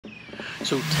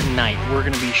So tonight we're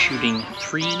going to be shooting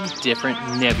 3 different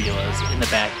nebulas in the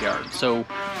backyard. So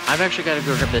I've actually got to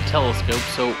go grab the telescope,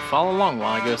 so follow along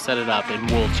while I go set it up and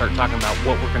we'll start talking about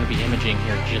what we're going to be imaging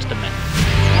here in just a minute.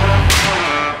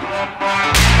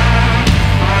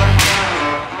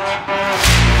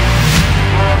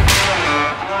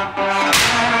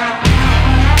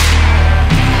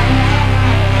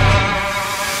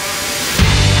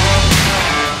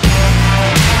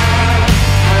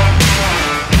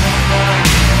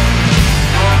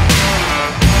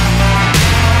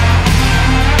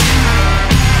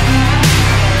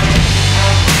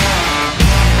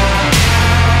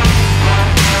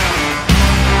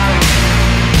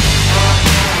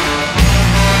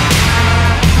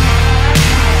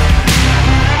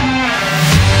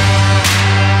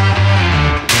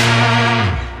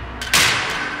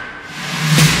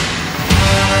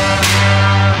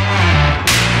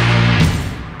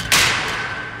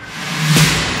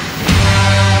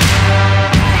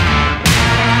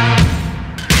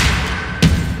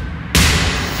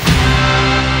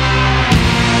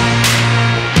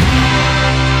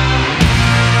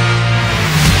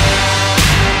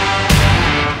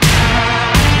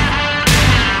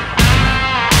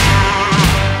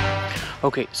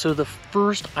 Okay, so the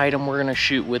first item we're going to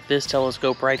shoot with this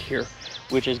telescope right here,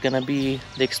 which is going to be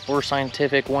the Explore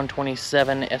Scientific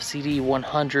 127 FCD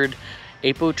 100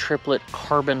 apotriplet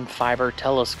carbon fiber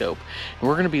telescope. And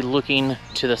we're going to be looking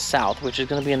to the south, which is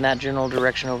going to be in that general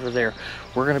direction over there.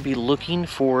 We're going to be looking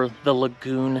for the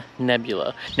Lagoon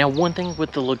Nebula. Now, one thing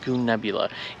with the Lagoon Nebula,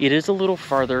 it is a little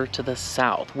farther to the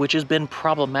south, which has been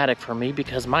problematic for me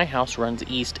because my house runs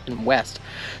east and west.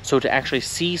 So to actually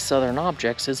see southern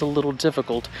objects is a little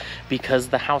difficult because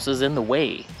the house is in the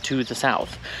way to the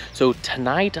south. So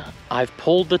tonight I've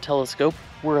pulled the telescope.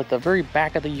 We're at the very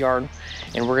back of the yard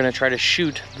and we're going to try to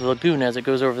shoot the lagoon as it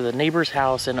goes over the neighbor's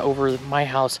house and over my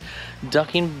house,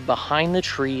 ducking behind the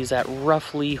trees at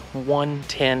roughly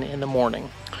 1:10 in the morning.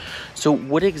 So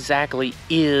what exactly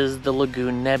is the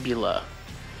Lagoon Nebula?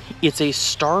 It's a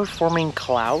star-forming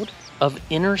cloud of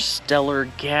interstellar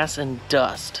gas and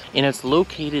dust, and it's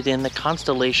located in the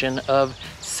constellation of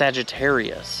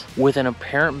Sagittarius. With an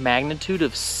apparent magnitude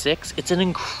of 6, it's an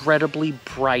incredibly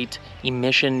bright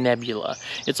emission nebula.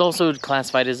 It's also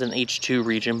classified as an H2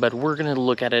 region, but we're going to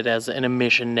look at it as an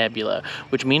emission nebula,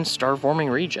 which means star-forming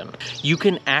region. You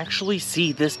can actually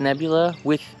see this nebula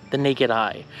with the naked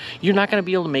eye. You're not going to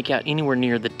be able to make out anywhere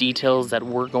near the details that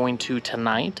we're going to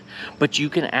tonight, but you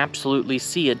can absolutely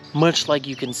see it, much like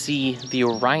you can see the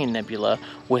Orion Nebula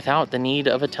without the need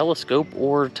of a telescope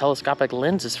or telescopic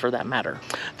lenses for that matter.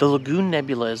 The Lagoon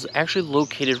Nebula is actually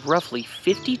located roughly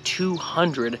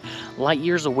 5,200 light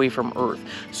years away from Earth.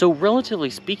 So relatively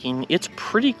speaking, it's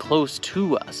pretty close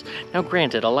to us. Now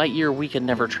granted, a light year we could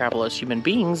never travel as human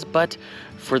beings, but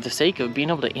for the sake of being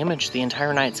able to image the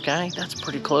entire night sky, that's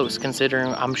pretty close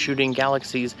considering I'm shooting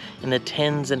galaxies in the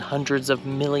tens and hundreds of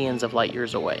millions of light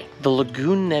years away. The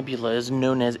Lagoon Nebula is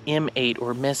known as M8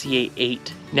 or Messier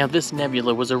 8. Now this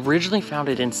nebula was originally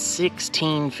founded in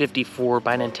 1654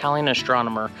 by an Italian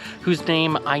astronomer whose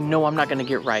name I know I'm not going to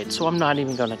get right, so I'm not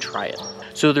even going to try it.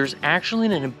 So there's actually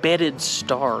an embedded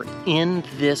star in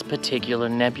this particular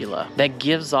nebula that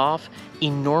gives off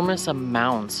enormous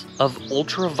amounts of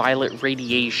ultraviolet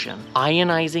radiation,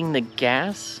 ionizing the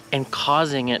gas and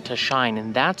causing it to shine.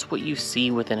 And that's what you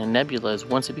see within a nebula, is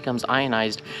once it becomes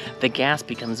ionized, the gas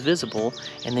becomes visible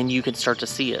and then you can start to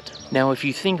see it. Now, if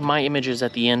you think my images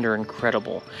at the end are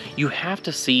incredible, you have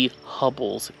to see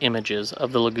Hubble's images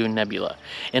of the Lagoon Nebula.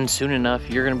 And soon enough,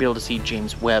 you're going to be able to see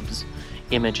James Webb's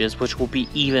images, which will be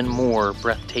even more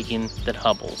breathtaking than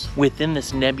Hubble's. Within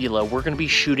this nebula, we're going to be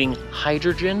shooting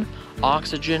hydrogen,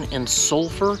 oxygen, and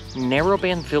sulfur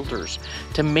narrowband filters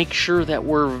to make sure that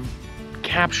we're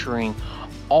capturing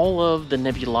all of the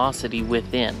nebulosity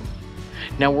within.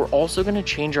 Now we're also going to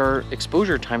change our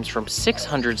exposure times from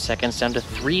 600 seconds down to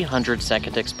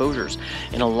 300-second exposures,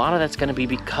 and a lot of that's going to be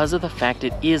because of the fact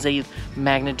it is a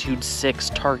magnitude 6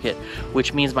 target,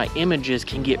 which means my images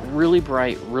can get really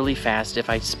bright really fast if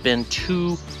I spend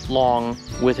too long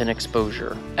with an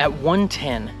exposure. At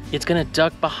 1:10, it's going to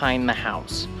duck behind the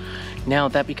house. Now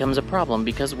that becomes a problem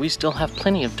because we still have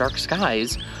plenty of dark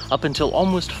skies up until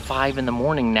almost 5 in the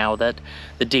morning now that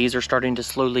the days are starting to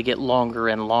slowly get longer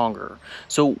and longer.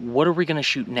 So what are we going to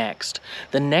shoot next?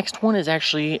 The next one is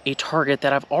actually a target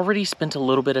that I've already spent a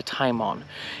little bit of time on,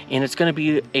 and it's going to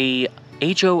be a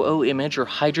HOO image, or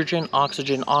hydrogen,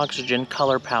 oxygen, oxygen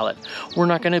color palette. We're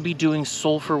not going to be doing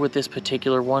sulfur with this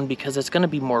particular one because it's going to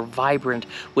be more vibrant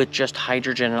with just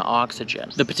hydrogen and oxygen.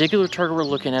 The particular target we're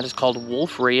looking at is called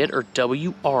Wolf-Rayet, or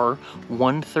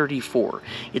WR134.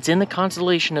 It's in the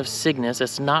constellation of Cygnus.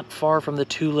 It's not far from the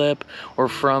Tulip or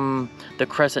from the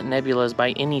Crescent Nebulas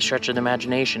by any stretch of the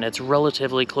imagination. It's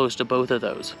relatively close to both of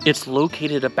those. It's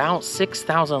located about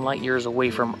 6,000 light years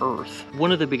away from Earth.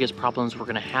 One of the biggest problems we're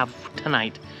going to have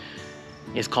tonight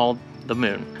is called the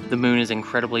moon. The moon is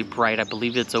incredibly bright. I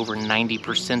believe it's over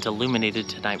 90% illuminated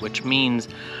tonight, which means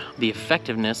the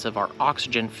effectiveness of our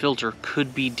oxygen filter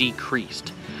could be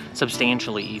decreased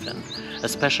substantially, even,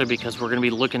 especially because we're going to be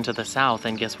looking to the south,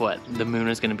 and guess what? The moon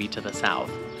is going to be to the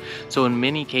south. So in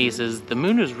many cases, the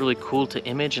moon is really cool to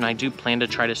image, and I do plan to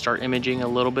try to start imaging a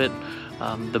little bit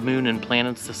the moon and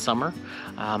planets this summer.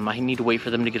 I need to wait for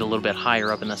them to get a little bit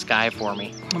higher up in the sky for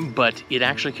me, but it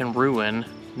actually can ruin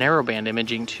narrowband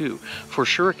imaging too. For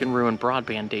sure it can ruin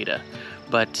broadband data,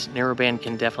 but narrowband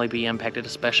can definitely be impacted,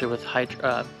 especially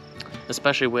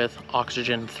with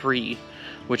oxygen 3,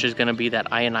 which is going to be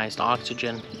that ionized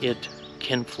oxygen. It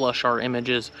can flush our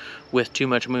images with too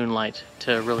much moonlight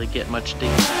to really get much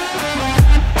data.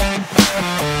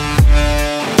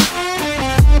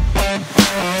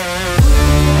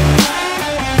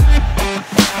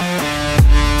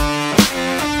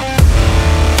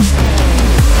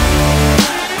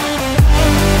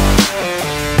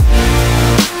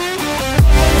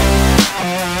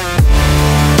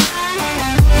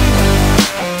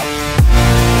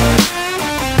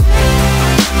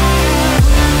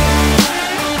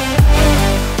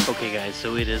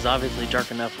 So it is obviously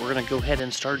dark enough. We're going to go ahead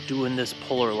and start doing this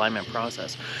polar alignment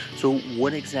process. So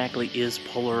what exactly is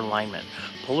polar alignment?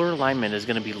 Polar alignment is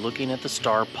going to be looking at the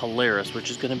star Polaris, which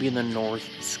is going to be in the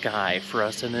north sky for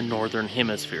us in the northern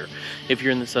hemisphere. If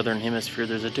you're in the southern hemisphere,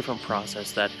 there's a different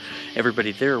process that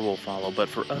everybody there will follow. But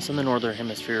for us in the northern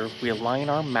hemisphere, we align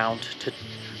our mount to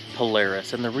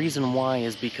Polaris. And the reason why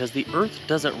is because the Earth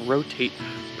doesn't rotate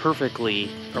perfectly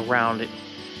around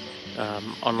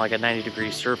on like a 90-degree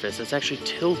surface. It's actually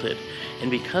tilted, and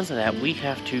because of that we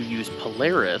have to use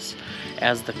Polaris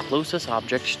as the closest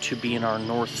object to be in our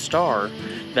North Star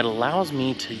that allows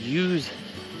me to use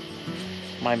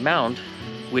my mount,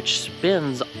 which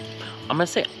spins, I'm gonna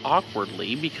say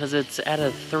awkwardly, because it's at a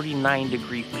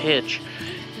 39-degree pitch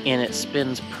and it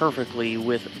spins perfectly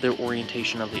with the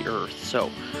orientation of the Earth. So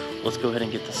let's go ahead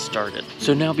and get this started.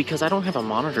 So now, because I don't have a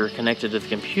monitor connected to the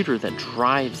computer that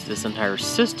drives this entire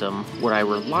system, what I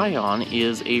rely on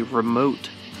is a remote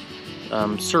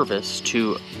service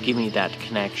to give me that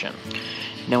connection.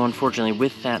 Now, unfortunately,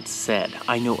 with that said,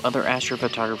 I know other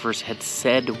astrophotographers had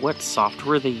said what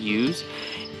software they use,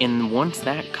 and once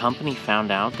that company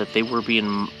found out that they were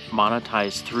being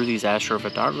monetized through these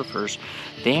astrophotographers,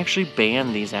 they actually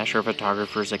banned these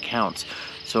astrophotographers' accounts.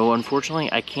 So unfortunately,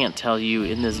 I can't tell you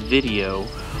in this video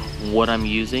what I'm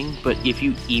using, but if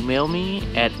you email me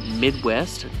at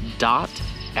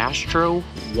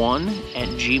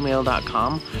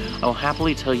midwest.astro1@gmail.com, I'll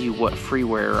happily tell you what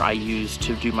freeware I use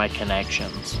to do my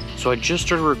connections. So I just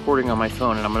started recording on my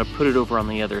phone, and I'm going to put it over on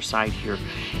the other side here.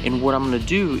 And what I'm going to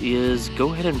do is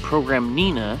go ahead and program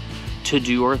Nina to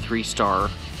do our 3-star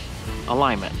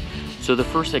alignment. So the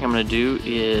first thing I'm going to do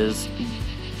is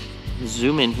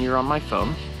zoom in here on my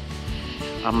phone.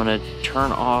 I'm going to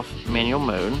turn off manual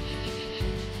mode.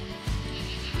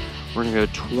 We're going to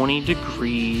go 20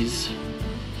 degrees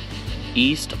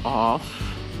east off.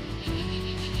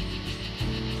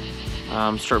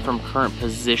 Start from current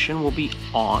position will be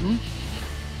on.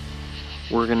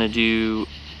 We're going to do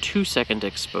 2-second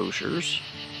exposures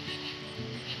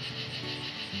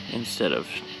instead of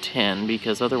 10,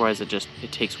 because otherwise it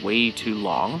takes way too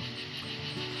long.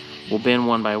 We'll bend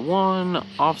 1 by 1,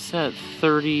 offset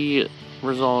 30,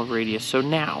 resolve radius. So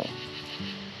now,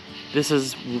 this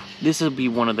will be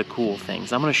one of the cool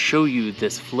things. I'm going to show you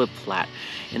this flip flat,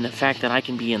 and the fact that I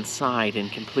can be inside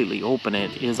and completely open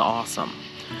it is awesome.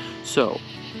 So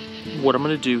what I'm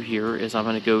going to do here is I'm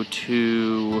going to go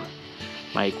to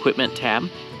my equipment tab.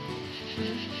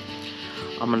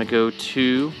 I'm going to go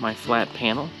to my flat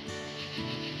panel.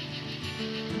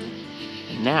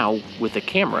 And now with the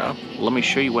camera, let me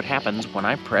show you what happens when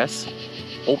I press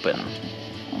open.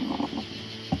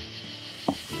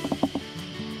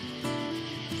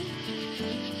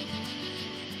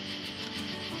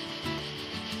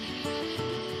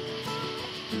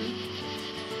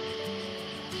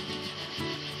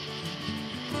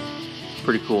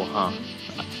 Pretty cool, huh?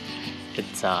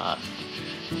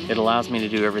 It allows me to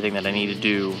do everything that I need to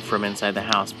do from inside the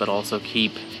house, but also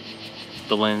keep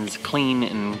the lens clean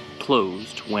and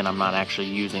closed when I'm not actually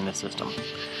using the system.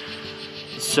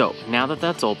 So now that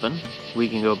that's open, we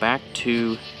can go back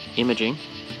to imaging,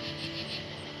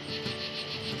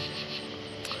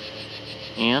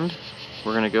 and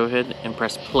we're going to go ahead and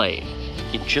press play.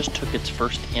 It just took its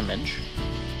first image,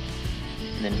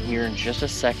 and then here in just a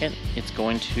second it's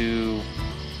going to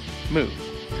move.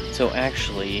 So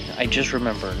actually, I just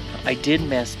remembered, I did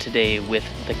mess today with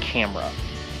the camera,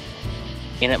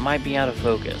 and it might be out of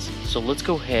focus. So let's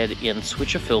go ahead and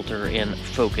switch a filter and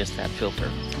focus that filter.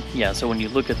 Yeah, so when you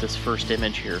look at this first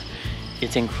image here,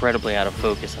 it's incredibly out of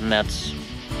focus, and that's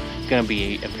going to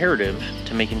be imperative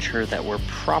to making sure that we're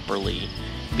properly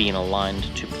being aligned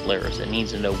to Polaris. It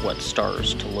needs to know what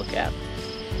stars to look at.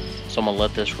 So I'm going to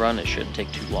let this run. It shouldn't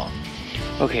take too long.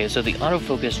 Okay, so the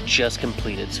autofocus just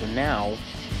completed. So now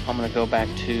I'm going to go back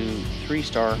to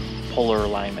 3-star polar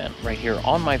alignment right here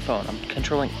on my phone. I'm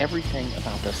controlling everything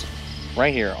about this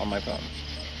right here on my phone.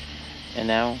 And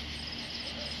now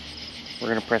we're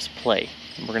going to press play,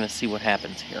 and we're going to see what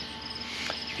happens here.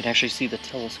 You can actually see the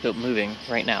telescope moving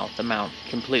right now, the mount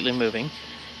completely moving.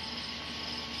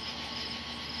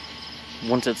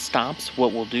 Once it stops,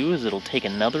 what we'll do is it'll take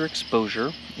another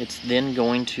exposure. It's then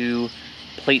going to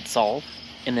plate solve,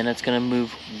 and then it's going to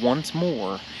move once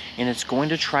more, and it's going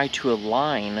to try to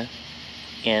align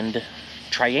and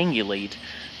triangulate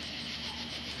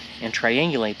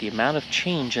the amount of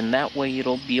change, and that way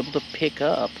it'll be able to pick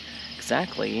up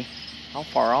exactly how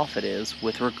far off it is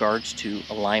with regards to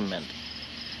alignment.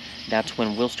 That's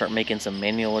when we'll start making some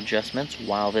manual adjustments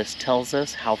while this tells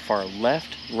us how far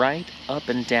left, right, up,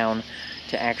 and down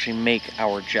to actually make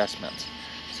our adjustments.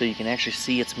 So you can actually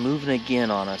see it's moving again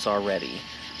on us already.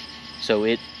 So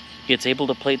it's able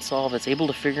to plate solve, it's able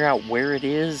to figure out where it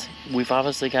is. We've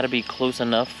obviously got to be close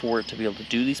enough for it to be able to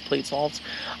do these plate solves.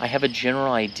 I have a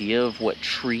general idea of what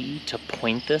tree to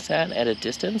point this at a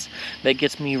distance that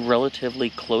gets me relatively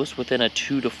close, within a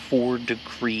 2 to 4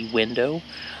 degree window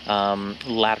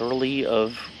laterally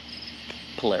of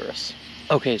Polaris.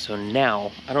 Okay, so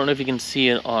now, I don't know if you can see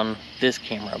it on this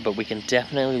camera, but we can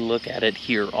definitely look at it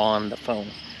here on the phone.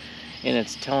 And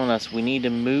it's telling us we need to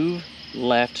move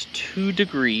left 2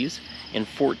 degrees in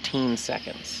 14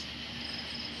 seconds.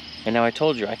 And now I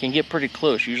told you, I can get pretty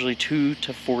close, usually 2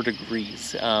 to 4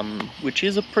 degrees, which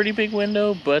is a pretty big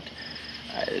window, but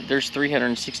there's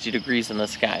 360 degrees in the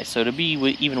sky, so to be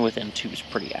even within 2 is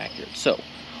pretty accurate. So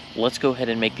let's go ahead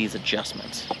and make these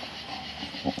adjustments.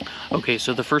 Okay,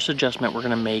 so the first adjustment we're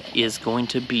going to make is going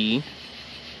to be,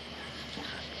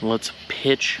 let's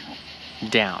pitch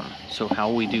down. So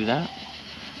how we do that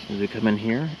is we come in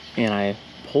here and I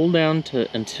pull down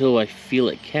until I feel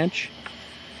it catch,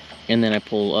 and then I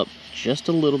pull up just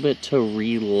a little bit to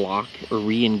re-lock or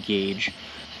re-engage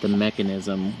the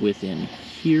mechanism within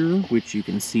here, which you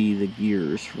can see the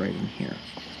gears right in here.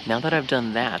 Now that I've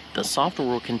done that, the software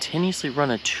will continuously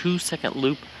run a 2-second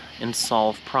loop and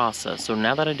solve process. So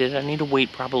now that I did it, I need to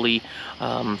wait probably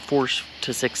 4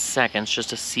 to 6 seconds just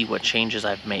to see what changes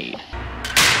I've made.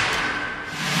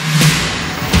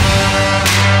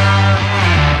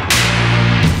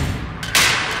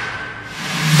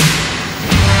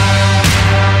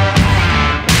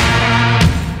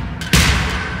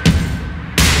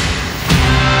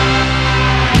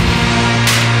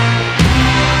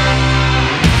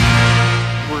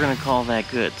 Call that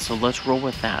good, so let's roll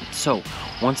with that. So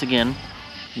once again,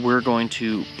 we're going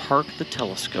to park the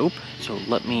telescope. So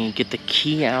let me get the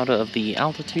key out of the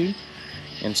altitude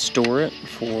and store it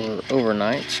for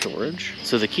overnight storage.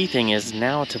 So the key thing is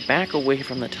now to back away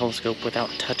from the telescope without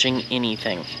touching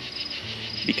anything,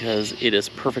 because it is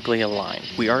perfectly aligned.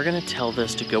 We are going to tell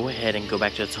this to go ahead and go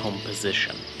back to its home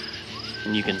position,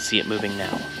 and you can see it moving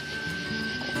now.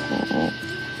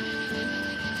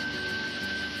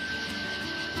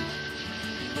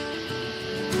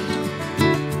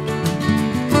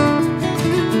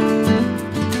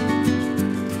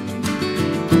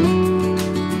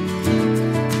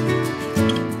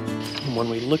 When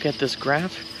we look at this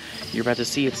graph, you're about to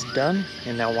see it's done,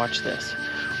 and now watch this.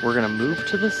 We're gonna move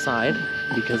to the side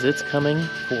because it's coming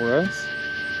for us,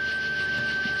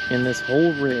 and this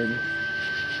whole rig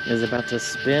is about to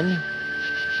spin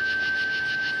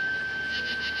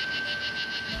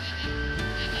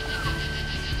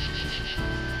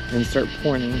and start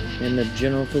pointing in the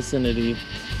general vicinity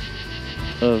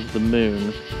of the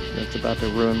moon. That's about to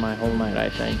ruin my whole night, I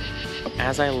think.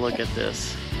 As I look at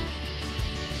this,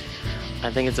 I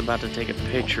think it's about to take a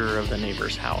picture of the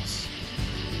neighbor's house.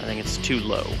 I think it's too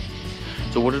low.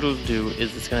 So what it'll do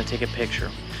is it's gonna take a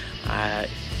picture.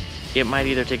 It might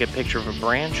either take a picture of a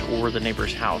branch or the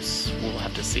neighbor's house. We'll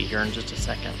have to see here in just a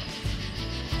second.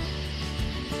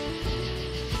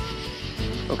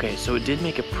 Okay, so it did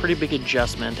make a pretty big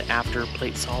adjustment after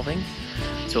plate solving.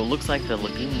 So it looks like the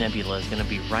Lagoon Nebula is going to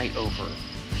be right over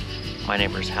my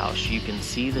neighbor's house. You can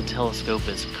see the telescope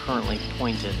is currently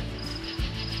pointed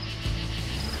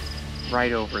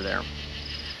right over there.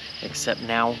 Except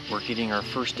now we're getting our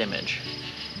first image.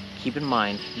 Keep in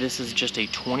mind, this is just a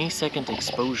 20-second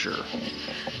exposure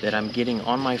that I'm getting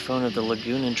on my phone of the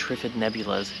Lagoon and Trifid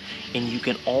Nebulas, and you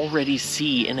can already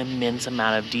see an immense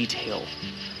amount of detail.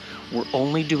 We're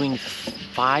only doing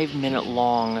 5-minute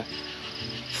long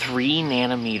 3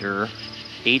 nanometer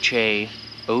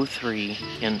HA03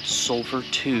 and sulfur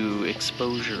 2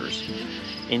 exposures,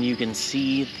 and you can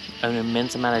see an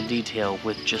immense amount of detail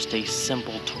with just a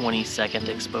simple 20-second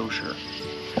exposure.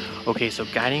 Okay, so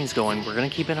guiding's going. We're gonna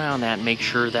keep an eye on that and make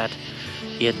sure that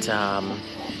it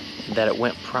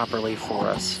went properly for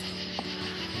us.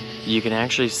 You can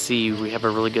actually see we have a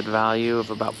really good value of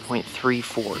about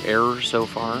 0.34 error so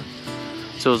far.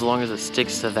 So as long as it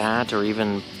sticks to that, or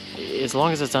even as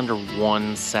long as it's under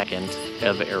 1 second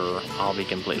of error, I'll be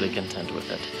completely content with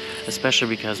it. Especially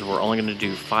because we're only gonna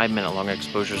do 5-minute long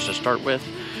exposures to start with,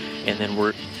 and then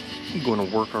we're going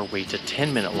to work our way to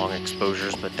 10-minute long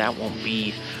exposures, but that won't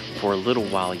be for a little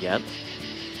while yet.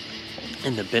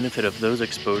 And the benefit of those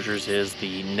exposures is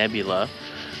the nebula,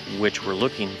 which we're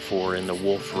looking for in the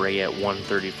Wolf-Rayet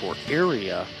 134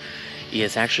 area,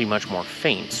 is actually much more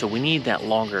faint. So we need that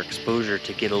longer exposure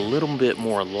to get a little bit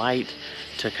more light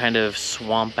to kind of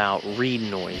swamp out read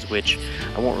noise, which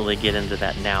I won't really get into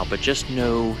that now, but just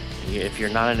know, if you're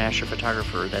not an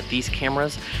astrophotographer, that these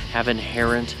cameras have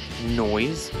inherent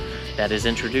noise that is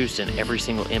introduced in every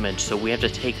single image. So we have to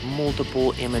take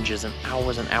multiple images and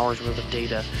hours worth of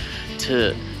data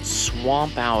to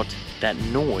swamp out that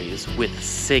noise with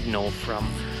signal from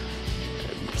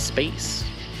space.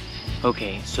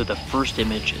 Okay, so the first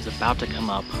image is about to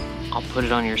come up. I'll put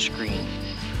it on your screen,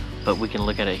 but we can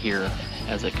look at it here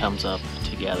as it comes up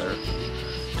together.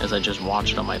 As I just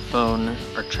watched on my phone,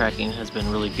 our tracking has been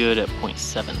really good at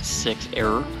 0.76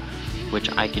 error,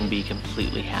 which I can be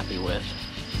completely happy with.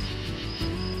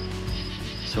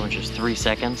 So in just 3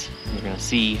 seconds, you're gonna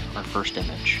see our first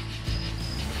image.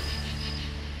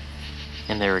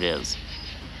 And there it is.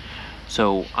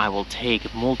 So I will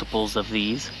take multiples of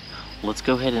these. Let's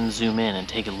go ahead and zoom in and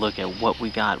take a look at what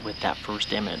we got with that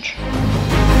first image.